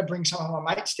said, "I'm going to bring some of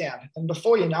my mates down." And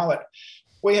before you know it,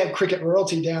 we had cricket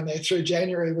royalty down there through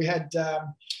January. We had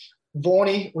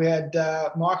Vaughnie, we had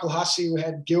Michael Hussey, we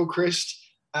had Gilchrist,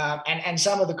 and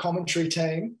some of the commentary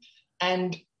team.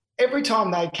 And every time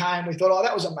they came, we thought, "Oh,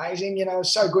 that was amazing. You know, it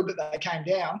was so good that they came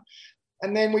down."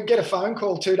 And then we'd get a phone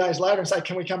call 2 days later and say,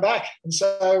 "Can we come back?" And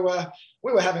so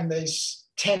we were having these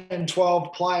 10 and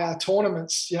 12 player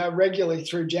tournaments, regularly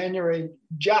through January.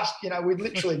 We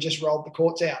literally just rolled the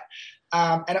courts out.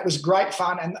 And it was great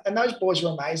fun. And those boys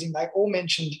were amazing. They all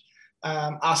mentioned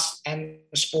us and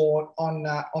the sport on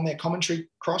their commentary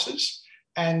crosses.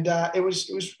 And it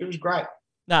was great.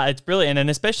 No, it's brilliant, and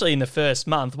especially in the first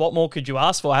month, what more could you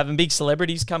ask for? Having big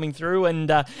celebrities coming through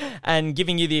and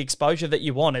giving you the exposure that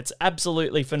you want. It's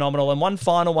absolutely phenomenal. And one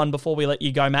final one before we let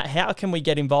you go, Matt. How can we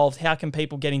get involved? How can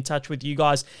people get in touch with you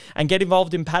guys and get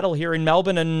involved in paddle here in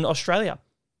Melbourne and Australia?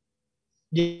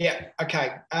 Yeah.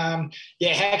 Okay. How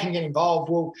can you get involved?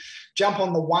 Well, jump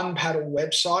on the One Paddle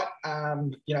website,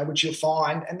 which you'll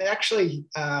find, and then actually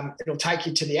it'll take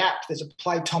you to the app. There's a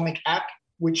Playtomic app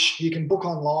which you can book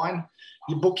online.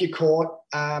 You book your court.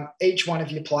 Each one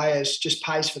of your players just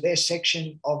pays for their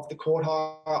section of the court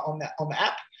hire on the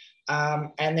app.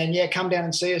 And then, come down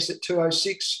and see us at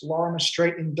 206 Lorimer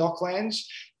Street in Docklands.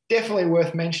 Definitely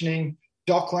worth mentioning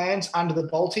Docklands under the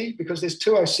Balti, because there's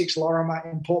 206 Lorimer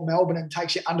in Port Melbourne and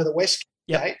takes you under the West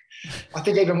Gate. I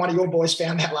think even one of your boys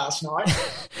found that last night.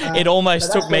 It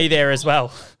almost took me there as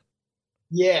well.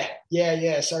 Yeah.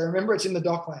 So remember, it's in the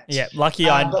Docklands. Yeah, lucky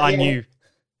I knew.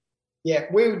 Yeah,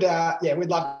 we'd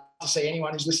love to see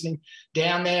anyone who's listening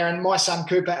down there. And my son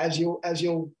Cooper, as you'll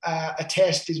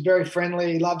attest, is very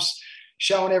friendly. He loves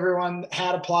showing everyone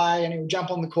how to play, and he'll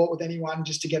jump on the court with anyone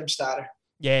just to get them started.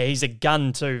 Yeah, he's a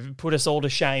gun too. Put us all to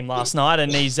shame last night,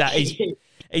 and he's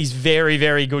very,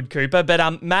 very good, Cooper.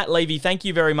 But Matt Levy, thank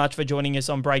you very much for joining us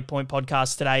on Breakpoint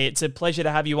Podcast today. It's a pleasure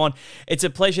to have you on. It's a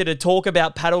pleasure to talk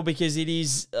about paddle, because it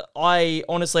is. I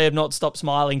honestly have not stopped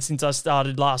smiling since I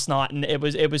started last night, and it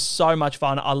was so much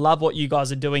fun. I love what you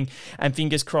guys are doing, and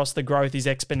fingers crossed the growth is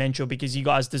exponential, because you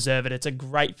guys deserve it. It's a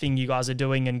great thing you guys are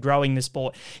doing and growing the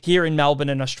sport here in Melbourne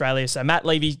and Australia. So Matt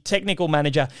Levy, technical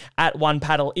manager at One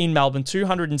Paddle in Melbourne,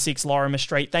 206 Lorimer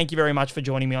Street. Thank you very much for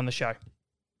joining me on the show.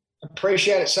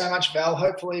 Appreciate it so much, Val.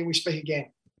 Hopefully we speak again.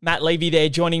 Matt Levy there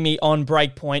joining me on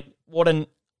Breakpoint. What an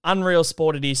unreal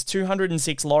sport it is.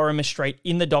 206 Lorimer Street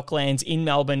in the Docklands in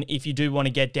Melbourne if you do want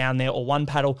to get down there, or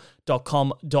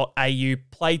onepaddle.com.au.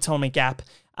 Playtomic app.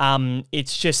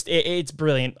 It's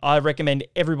brilliant. I recommend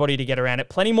everybody to get around it.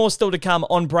 Plenty more still to come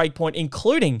on Breakpoint,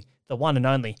 including the one and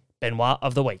only Benoit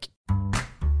of the Week.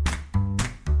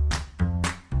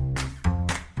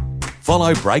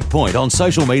 Follow Breakpoint on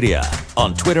social media,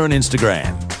 on Twitter and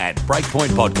Instagram at Breakpoint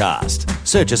Podcast.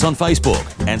 Search us on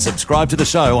Facebook and subscribe to the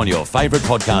show on your favourite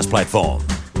podcast platform.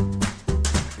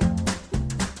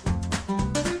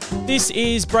 This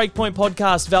is Breakpoint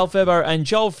Podcast. Val Furbo and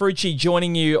Joel Frucci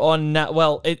joining you on,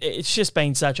 it's just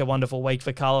been such a wonderful week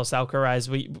for Carlos Alcaraz.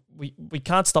 We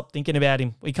can't stop thinking about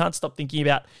him. We can't stop thinking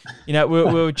about, we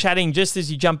were chatting just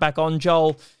as you jump back on,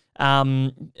 Joel,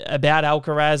 about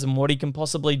Alcaraz and what he can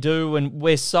possibly do, and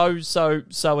we're so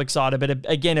excited. But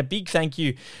again, a big thank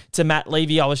you to Matt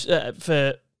Levy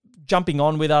for jumping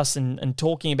on with us and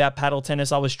talking about paddle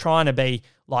tennis. I was trying to be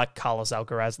like Carlos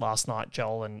Alcaraz last night,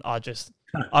 Joel, and I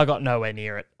got nowhere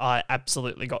near it. I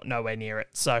absolutely got nowhere near it.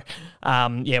 So,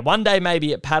 one day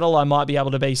maybe at paddle I might be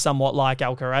able to be somewhat like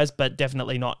Alcaraz, but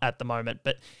definitely not at the moment.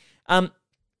 But I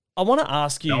want to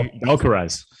ask you...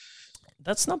 Alcaraz.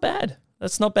 That's not bad.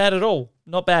 That's not bad at all.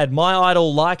 Not bad. My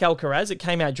idol, like Alcaraz, it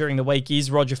came out during the week, is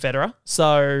Roger Federer.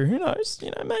 So who knows?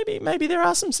 Maybe there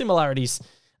are some similarities.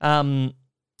 I'm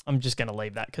just going to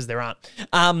leave that because there aren't.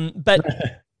 But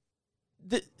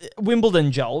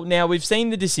Wimbledon, Joel. Now we've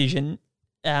seen the decision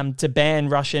to ban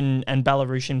Russian and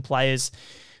Belarusian players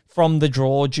from the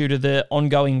draw due to the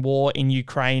ongoing war in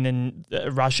Ukraine and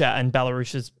Russia and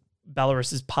Belarus's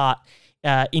part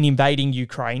in invading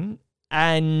Ukraine.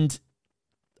 And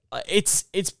it's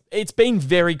been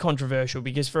very controversial,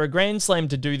 because for a Grand Slam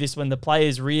to do this when the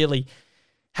players really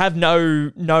have no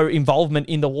involvement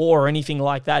in the war or anything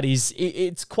like that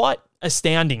it's quite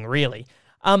astounding, really.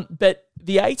 But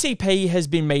the ATP has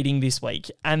been meeting this week,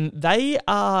 and they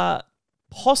are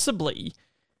possibly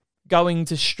going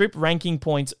to strip ranking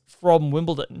points from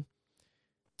Wimbledon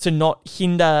to not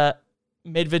hinder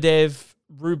Medvedev,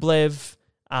 Rublev,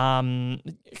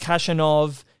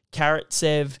 Khachanov,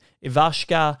 Karatsev,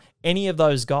 Ivashka, any of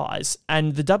those guys.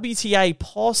 And the WTA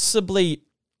possibly,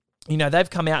 they've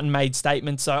come out and made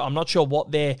statements, so I'm not sure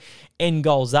what their end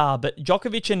goals are, but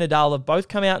Djokovic and Nadal have both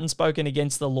come out and spoken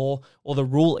against the law or the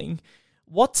ruling.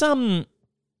 What do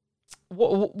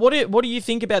you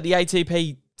think about the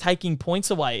ATP taking points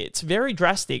away? It's very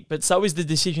drastic, but so is the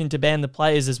decision to ban the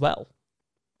players as well.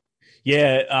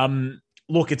 Yeah,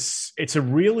 look, it's a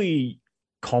really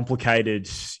complicated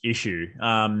issue.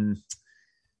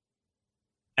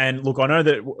 And And look, I know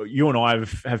that you and I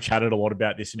have chatted a lot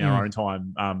about this in our own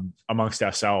time amongst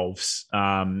ourselves.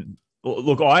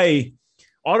 Look, I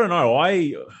don't know.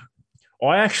 I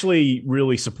actually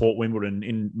really support Wimbledon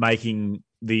in making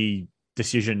the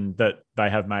decision that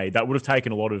they have made. That would have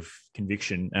taken a lot of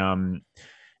conviction, and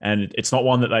it's not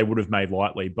one that they would have made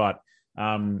lightly. But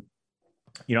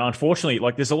unfortunately,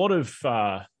 like there's a lot of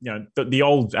the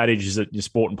old adage is that your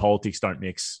sport and politics don't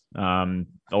mix. A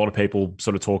lot of people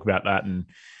sort of talk about that and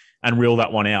reel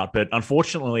that one out, but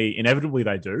unfortunately, inevitably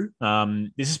they do.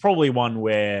 This is probably one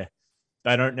where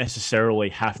they don't necessarily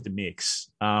have to mix.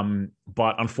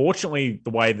 But unfortunately,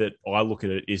 the way that I look at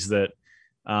it is that,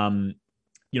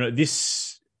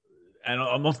 this, and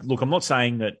I'm not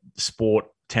saying that sport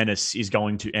tennis is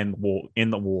going to end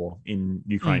the war in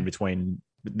Ukraine between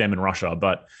them and Russia.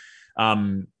 But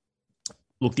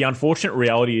look, the unfortunate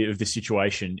reality of this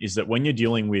situation is that when you're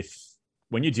dealing with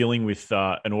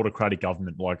an autocratic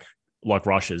government like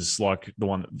Russia's, like the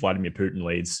one that Vladimir Putin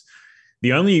leads,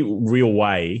 the only real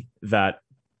way that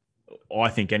I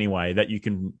think anyway that you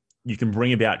can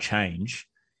bring about change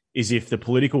is if the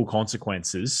political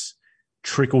consequences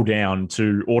trickle down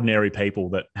to ordinary people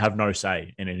that have no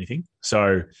say in anything.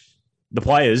 So the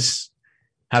players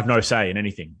have no say in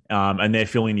anything, and they're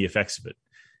feeling the effects of it.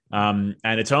 And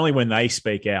it's only when they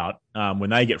speak out,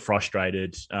 when they get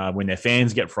frustrated, when their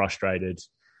fans get frustrated,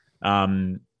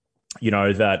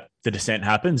 that the dissent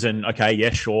happens. And okay,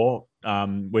 yeah, sure.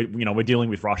 We're dealing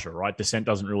with Russia, right? Dissent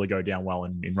doesn't really go down well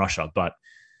in Russia, but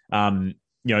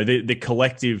the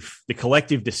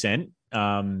collective dissent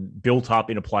built up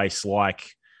in a place like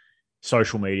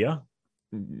social media,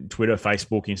 Twitter,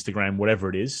 Facebook, Instagram, whatever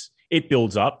it is, it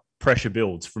builds up. Pressure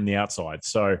builds from the outside.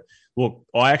 So, look,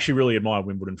 I actually really admire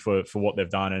Wimbledon for what they've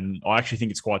done, and I actually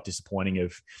think it's quite disappointing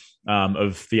of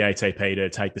the ATP to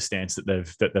take the stance that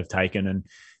they've taken.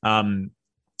 And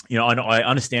I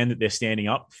understand that they're standing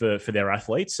up for their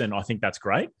athletes, and I think that's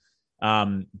great.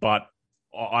 But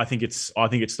I think it's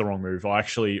the wrong move. I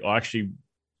actually,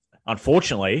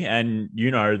 unfortunately, and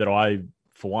that I,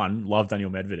 for one, love Daniil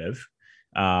Medvedev.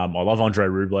 I love Andrei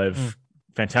Rublev.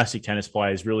 Fantastic tennis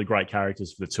players, really great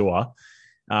characters for the tour.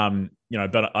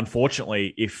 But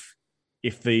unfortunately, if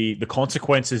the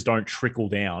consequences don't trickle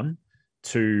down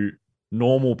to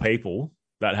normal people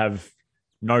that have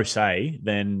no say,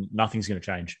 then nothing's going to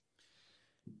change.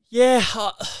 Yeah,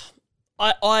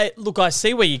 I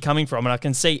see where you're coming from, and I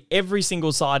can see every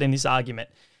single side in this argument.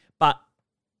 But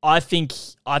I think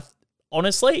this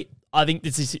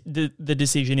is the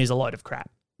decision is a load of crap,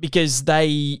 because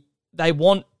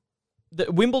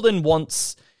Wimbledon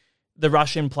wants the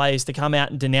Russian players to come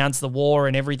out and denounce the war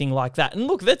and everything like that. And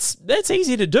look, that's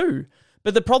easy to do.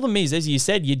 But the problem is, as you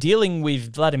said, you're dealing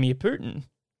with Vladimir Putin.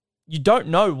 You don't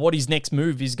know what his next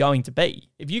move is going to be.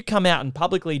 If you come out and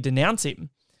publicly denounce him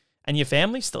and your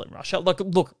family's still in Russia,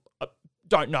 look,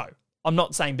 don't know. I'm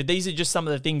not saying, but these are just some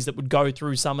of the things that would go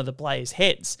through some of the players'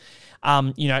 heads.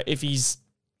 If he's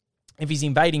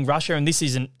invading Russia, and this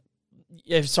isn't,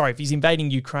 if he's invading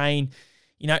Ukraine,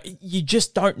 you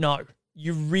just don't know.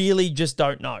 You really just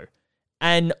don't know.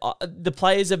 And the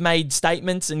players have made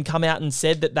statements and come out and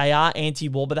said that they are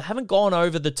anti-war, but they haven't gone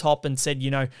over the top and said,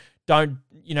 they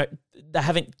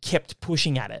haven't kept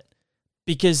pushing at it,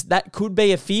 because that could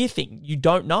be a fear thing. You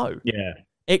don't know. Yeah.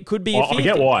 It could be a fear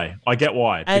thing. I get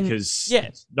why. Because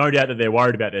no doubt that they're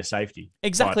worried about their safety.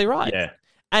 Exactly right. Yeah.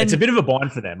 And it's a bit of a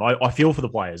bind for them. I feel for the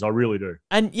players. I really do.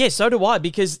 And yeah, so do I,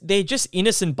 because they're just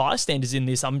innocent bystanders in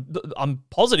this. I'm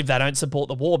positive they don't support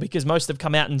the war, because most have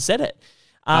come out and said it.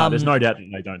 There's no doubt that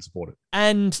they don't support it.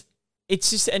 And it's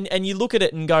just, and you look at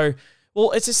it and go,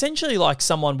 well, it's essentially like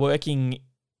someone working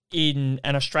in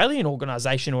an Australian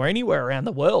organisation or anywhere around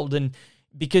the world, and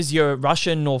because you're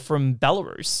Russian or from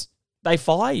Belarus, they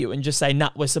fire you and just say, nah,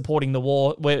 we're supporting the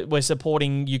war. We're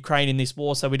supporting Ukraine in this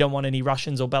war, so we don't want any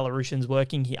Russians or Belarusians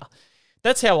working here.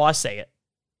 That's how I see it.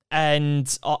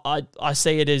 And I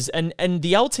see it as, and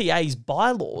the LTA's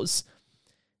bylaws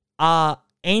are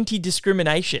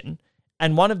anti-discrimination,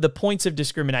 and one of the points of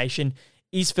discrimination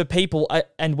is for people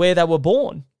and where they were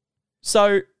born.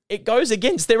 So it goes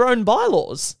against their own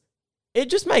bylaws. It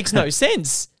just makes no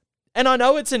sense. And I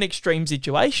know it's an extreme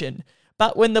situation,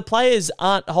 but when the players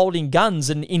aren't holding guns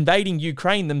and invading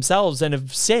Ukraine themselves and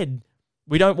have said,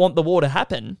 we don't want the war to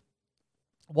happen,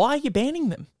 why are you banning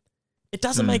them? It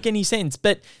doesn't make any sense.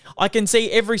 But I can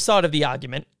see every side of the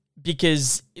argument,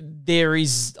 because there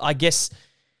is, I guess,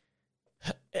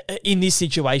 in this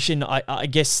situation, I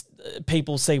guess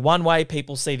people see one way,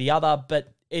 people see the other,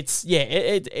 but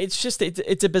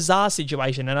it's a bizarre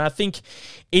situation, and I think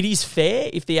it is fair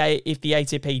if the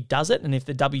ATP does it and if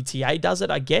the WTA does it,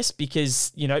 I guess,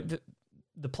 because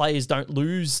the players don't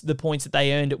lose the points that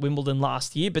they earned at Wimbledon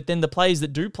last year, but then the players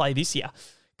that do play this year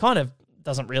kind of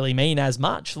doesn't really mean as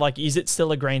much. Like, is it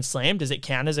still a Grand Slam? Does it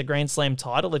count as a Grand Slam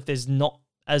title if there's not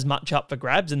as much up for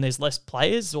grabs and there's less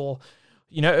players, or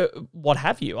what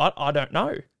have you? I don't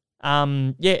know.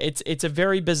 It's a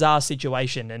very bizarre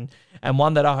situation, and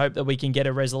one that I hope that we can get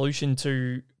a resolution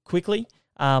to quickly.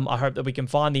 I hope that we can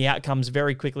find the outcomes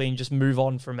very quickly and just move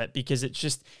on from it, because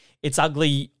it's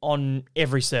ugly on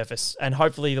every surface, and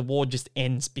hopefully the war just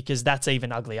ends, because that's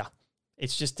even uglier.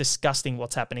 It's just disgusting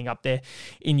what's happening up there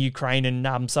in Ukraine,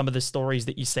 and some of the stories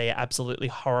that you see are absolutely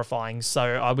horrifying. So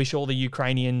I wish all the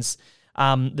Ukrainians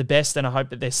the best, and I hope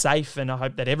that they're safe, and I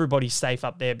hope that everybody's safe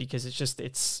up there, because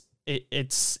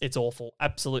it's awful,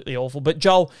 absolutely awful. But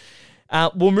Joel,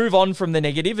 we'll move on from the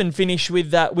negative and finish with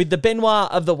the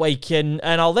Benoit of the week, and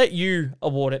I'll let you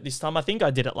award it this time. I think I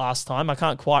did it last time. I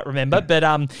can't quite remember, but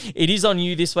it is on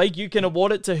you this week. You can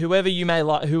award it to whoever you may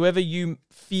like, whoever you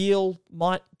feel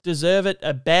might deserve it.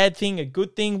 A bad thing, a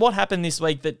good thing. What happened this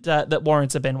week that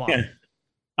warrants a Benoit?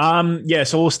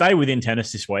 So we'll stay within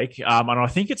tennis this week, and I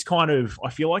think I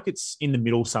feel like it's in the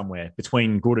middle somewhere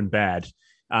between good and bad.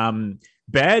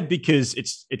 Bad because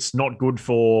it's not good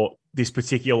for this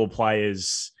particular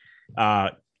player's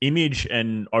image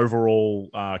and overall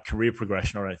career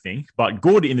progression, I don't think. But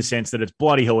good in the sense that it's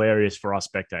bloody hilarious for us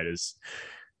spectators.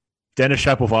 Denis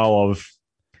Shapovalov,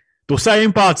 tu sei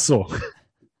un pazzo.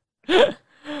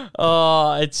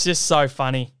 Oh, it's just so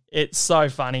funny. It's so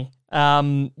funny.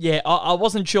 I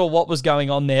wasn't sure what was going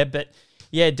on there, but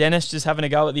Denis just having a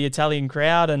go at the Italian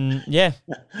crowd, and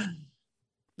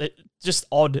just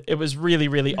odd. It was really,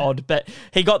 really odd. But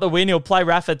he got the win. He'll play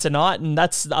Rafa tonight, and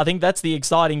I think that's the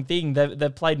exciting thing.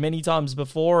 They've played many times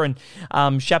before, and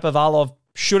Shapovalov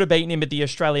should have beaten him at the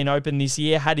Australian Open this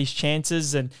year, had his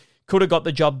chances, and could have got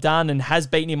the job done, and has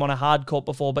beaten him on a hard court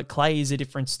before, but clay is a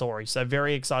different story. So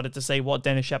very excited to see what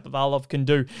Denis Shapovalov can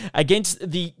do against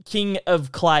the king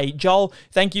of clay. Joel,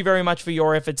 thank you very much for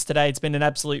your efforts today. It's been an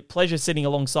absolute pleasure sitting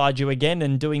alongside you again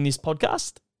and doing this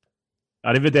podcast.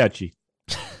 Arrivederci.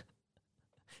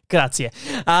 Grazie.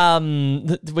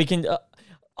 We can...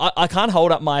 I can't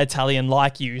hold up my Italian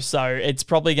like you, so it's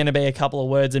probably going to be a couple of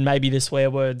words and maybe the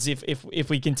swear words if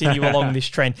we continue along this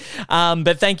trend.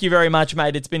 But thank you very much,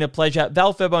 mate. It's been a pleasure.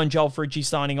 Val Furbo and Joel Friggi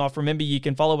signing off. Remember, you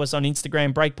can follow us on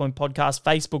Instagram, Breakpoint Podcast,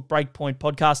 Facebook, Breakpoint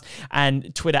Podcast,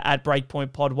 and Twitter at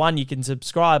Breakpoint Pod 1. You can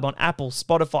subscribe on Apple,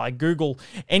 Spotify, Google,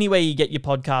 anywhere you get your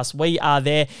podcasts. We are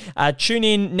there. Tune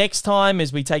in next time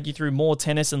as we take you through more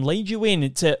tennis and lead you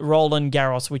in to Roland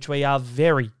Garros, which we are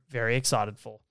very, very excited for.